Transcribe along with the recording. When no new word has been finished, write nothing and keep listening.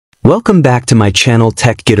Welcome back to my channel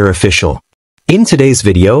Tech Gitter Official. In today's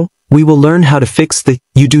video, we will learn how to fix the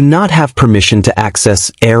 "you do not have permission to access"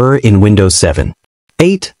 error in Windows 7,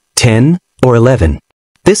 8, 10, or 11.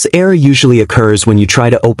 This error usually occurs when you try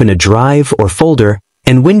to open a drive or folder,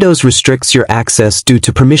 and Windows restricts your access due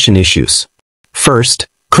to permission issues. First,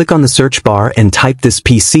 click on the search bar and type this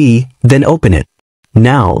PC, then open it.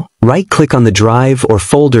 Now, right-click on the drive or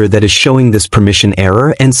folder that is showing this permission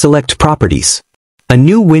error and select Properties. A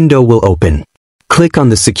new window will open. Click on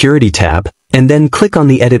the Security tab, and then click on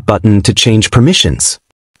the Edit button to change permissions.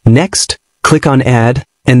 Next, click on Add,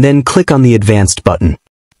 and then click on the Advanced button.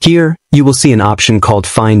 Here, you will see an option called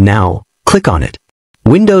Find Now. Click on it.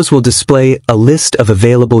 Windows will display a list of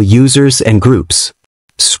available users and groups.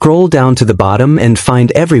 Scroll down to the bottom and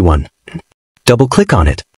find Everyone. Double-click on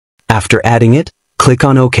it. After adding it, click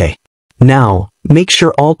on OK. Now, make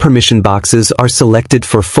sure all permission boxes are selected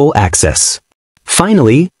for full access.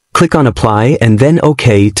 Finally, click on Apply and then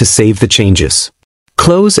OK to save the changes.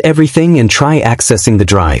 Close everything and try accessing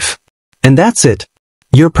the drive. And that's it.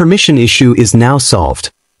 Your permission issue is now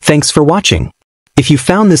solved. Thanks for watching. If you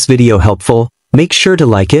found this video helpful, make sure to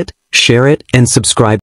like it, share it, and subscribe.